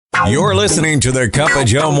You're listening to the Cup of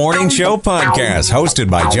Joe Morning Show podcast, hosted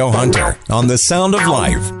by Joe Hunter on The Sound of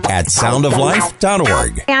Life at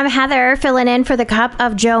soundoflife.org. I'm Heather, filling in for the Cup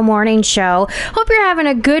of Joe Morning Show. Hope you're having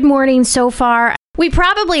a good morning so far. We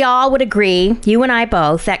probably all would agree, you and I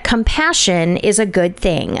both, that compassion is a good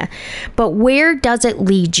thing. But where does it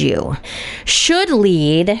lead you? Should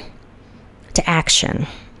lead to action.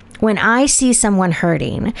 When I see someone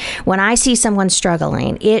hurting, when I see someone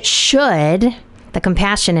struggling, it should, the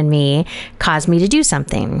compassion in me, cause me to do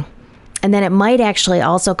something. And then it might actually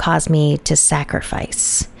also cause me to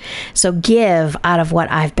sacrifice. So give out of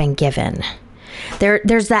what I've been given.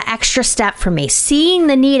 There's that extra step for me, seeing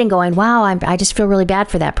the need and going, wow, I just feel really bad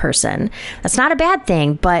for that person. That's not a bad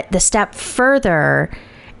thing, but the step further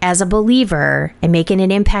as a believer and making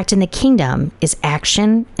an impact in the kingdom is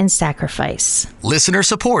action and sacrifice. Listener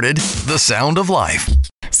supported, The Sound of Life.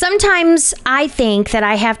 Sometimes I think that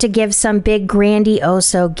I have to give some big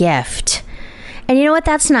grandioso gift. And you know what?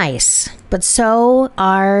 That's nice. But so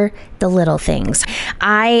are the little things.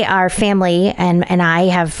 Our family and I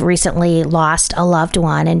have recently lost a loved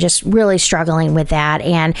one and just really struggling with that.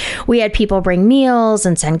 And we had people bring meals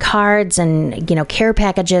and send cards and, care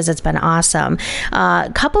packages. It's been awesome. A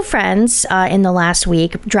couple friends in the last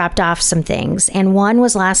week dropped off some things. And one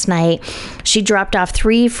was last night. She dropped off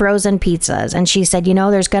 3 frozen pizzas. And she said,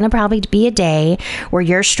 there's going to probably be a day where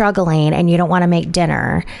you're struggling and you don't want to make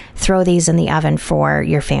dinner. Throw these in the oven for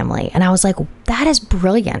your family. And I was like, that is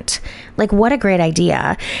brilliant. Like, what a great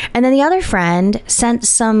idea. And then the other friend sent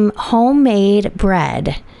some homemade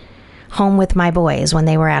bread home with my boys when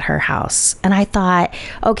they were at her house. And I thought,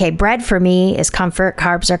 okay, bread for me is comfort.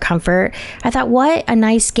 Carbs are comfort. I thought, what a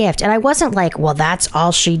nice gift. And I wasn't like, well, that's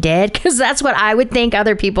all she did, because that's what I would think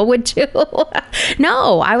other people would do.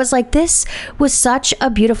 No, I was like, this was such a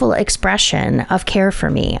beautiful expression of care for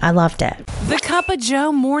me. I loved it. The Cup of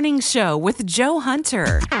Joe Morning Show with Joe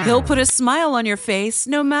Hunter. He'll put a smile on your face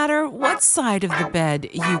no matter what side of the bed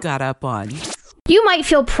you got up on. You might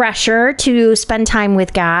feel pressure to spend time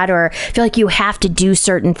with God or feel like you have to do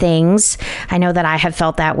certain things. I know that I have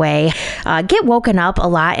felt that way. Get woken up a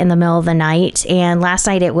lot in the middle of the night. And last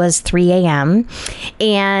night it was 3 a.m.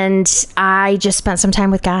 and I just spent some time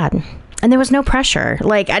with God. And there was no pressure.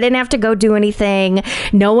 Like, I didn't have to go do anything.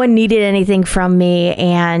 No one needed anything from me.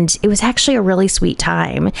 And it was actually a really sweet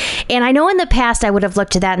time. And I know in the past I would have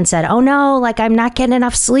looked at that and said, oh no, like I'm not getting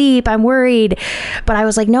enough sleep. I'm worried. But I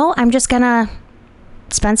was like, no, I'm just going to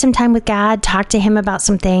spend some time with God, talk to him about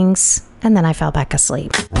some things, and then I fell back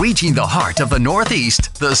asleep. Reaching the heart of the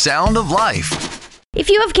Northeast, The Sound of Life. If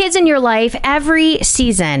you have kids in your life, every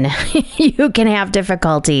season you can have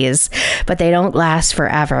difficulties, but they don't last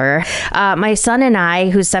forever. My son and I,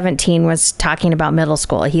 who's 17, was talking about middle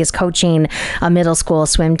school. He is coaching a middle school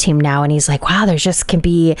swim team now, and he's like, wow, there just can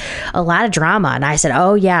be a lot of drama. And I said,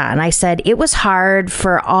 oh, yeah. And I said, it was hard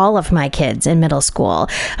for all of my kids in middle school.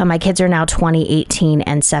 My kids are now 20, 18,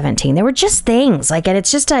 and 17. There were just things and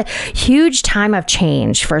it's just a huge time of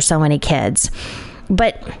change for so many kids.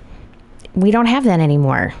 But we don't have that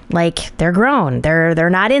anymore. Like, they're grown. They're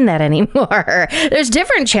not in that anymore. There's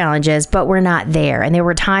different challenges, but we're not there. And there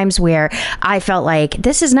were times where I felt like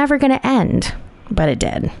this is never going to end, but it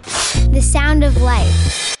did. The Sound of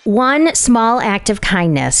Life. One small act of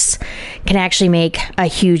kindness can actually make a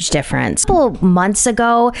huge difference. A couple months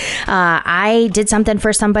ago, I did something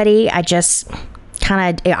for somebody.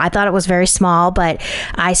 I thought it was very small, but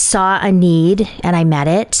I saw a need and I met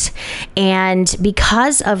it. And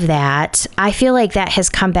because of that, I feel like that has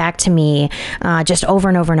come back to me just over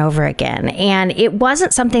and over and over again. And it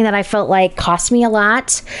wasn't something that I felt like cost me a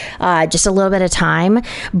lot, just a little bit of time,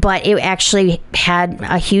 but it actually had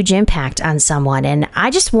a huge impact on someone. And I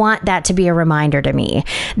just want that to be a reminder to me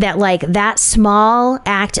that that small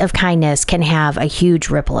act of kindness can have a huge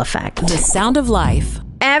ripple effect. The Sound of Life.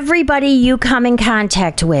 Everybody you come in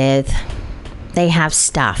contact with, they have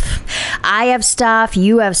stuff. I have stuff.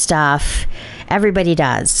 You have stuff. Everybody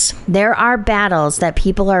does. There are battles that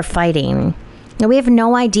people are fighting that we have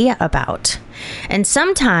no idea about. And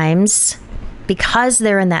sometimes, because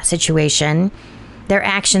they're in that situation, their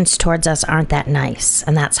actions towards us aren't that nice,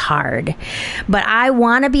 and that's hard. But I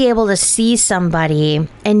want to be able to see somebody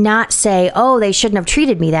and not say, oh, they shouldn't have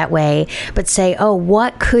treated me that way, but say, oh,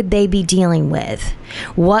 what could they be dealing with?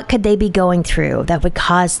 What could they be going through that would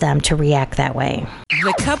cause them to react that way?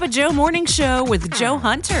 The Cup of Joe Morning Show with Joe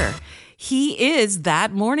Hunter. He is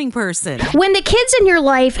that morning person. When the kids in your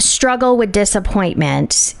life struggle with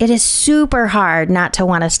disappointment, it is super hard not to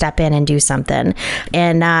want to step in and do something.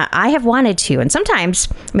 And I have wanted to. And sometimes,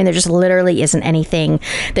 there just literally isn't anything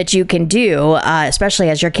that you can do,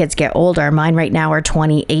 especially as your kids get older. Mine right now are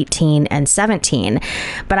 20, 18, and 17.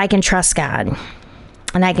 But I can trust God.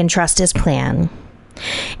 And I can trust his plan.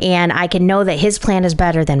 And I can know that his plan is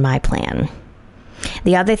better than my plan.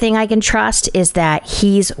 The other thing I can trust is that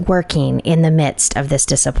he's working in the midst of this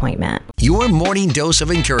disappointment. Your morning dose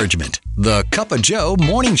of encouragement. The Cup of Joe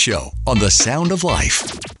Morning Show on the Sound of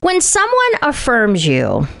Life. When someone affirms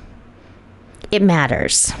you, it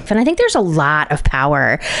matters. And I think there's a lot of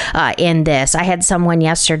power in this. I had someone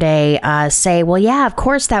yesterday say, well, yeah, of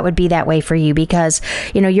course that would be that way for you because,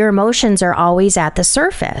 your emotions are always at the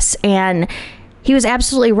surface. And he was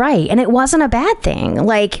absolutely right. And it wasn't a bad thing.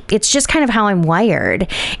 Like, it's just kind of how I'm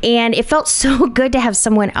wired. And it felt so good to have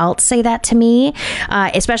someone else say that to me,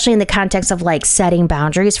 especially in the context of like setting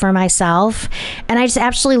boundaries for myself. And I just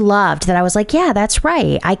absolutely loved that. I was like, yeah, that's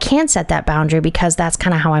right. I can set that boundary because that's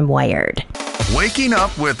kind of how I'm wired. Waking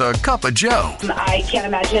up with a cup of Joe. I can't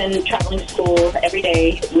imagine traveling to school every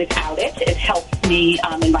day without it. It helps me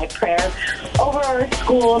in my prayer over our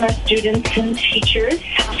school and our students and teachers.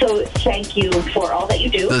 So thank you for all that you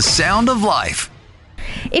do. The Sound of Life.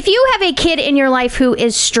 If you have a kid in your life who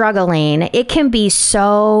is struggling, it can be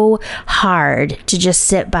so hard to just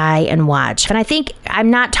sit by and watch. And I think I'm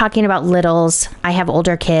not talking about littles. I have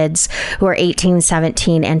older kids who are 18,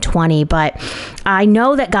 17, and 20, but I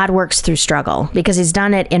know that God works through struggle because he's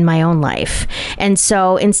done it in my own life. And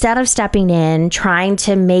so instead of stepping in, trying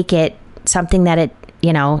to make it something that it,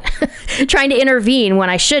 trying to intervene when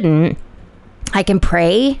I shouldn't, I can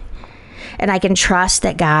pray and I can trust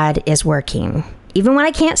that God is working. Even when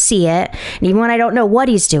I can't see it, and even when I don't know what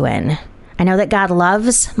he's doing, I know that God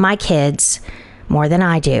loves my kids more than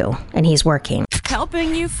I do, and he's working.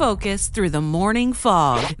 Helping you focus through the morning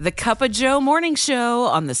fog. The Cup of Joe Morning Show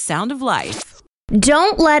on the Sound of Life.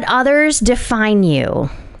 Don't let others define you.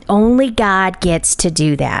 Only God gets to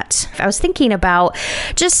do that. I was thinking about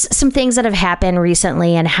just some things that have happened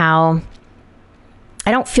recently and how I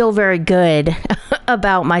don't feel very good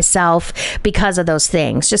about myself because of those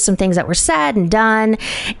things. Just some things that were said and done.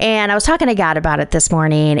 And I was talking to God about it this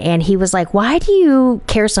morning, and he was like, why do you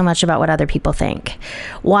care so much about what other people think?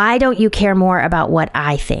 Why don't you care more about what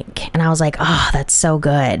I think? And I was like, oh, that's so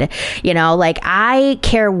good. I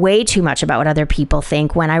care way too much about what other people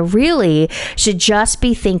think when I really should just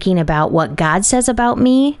be thinking about what God says about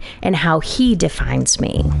me and how he defines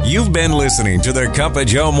me. You've been listening to the Cup of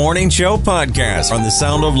Joe Morning Show podcast on the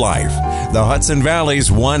Sound of Life, the Hudson Valley's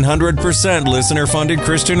 100% listener-funded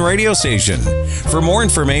Christian radio station. For more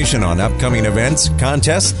information on upcoming events,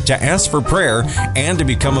 contests, to ask for prayer, and to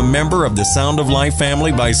become a member of the Sound of Life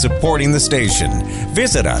family by supporting the station,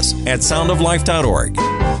 visit us at soundoflife.org.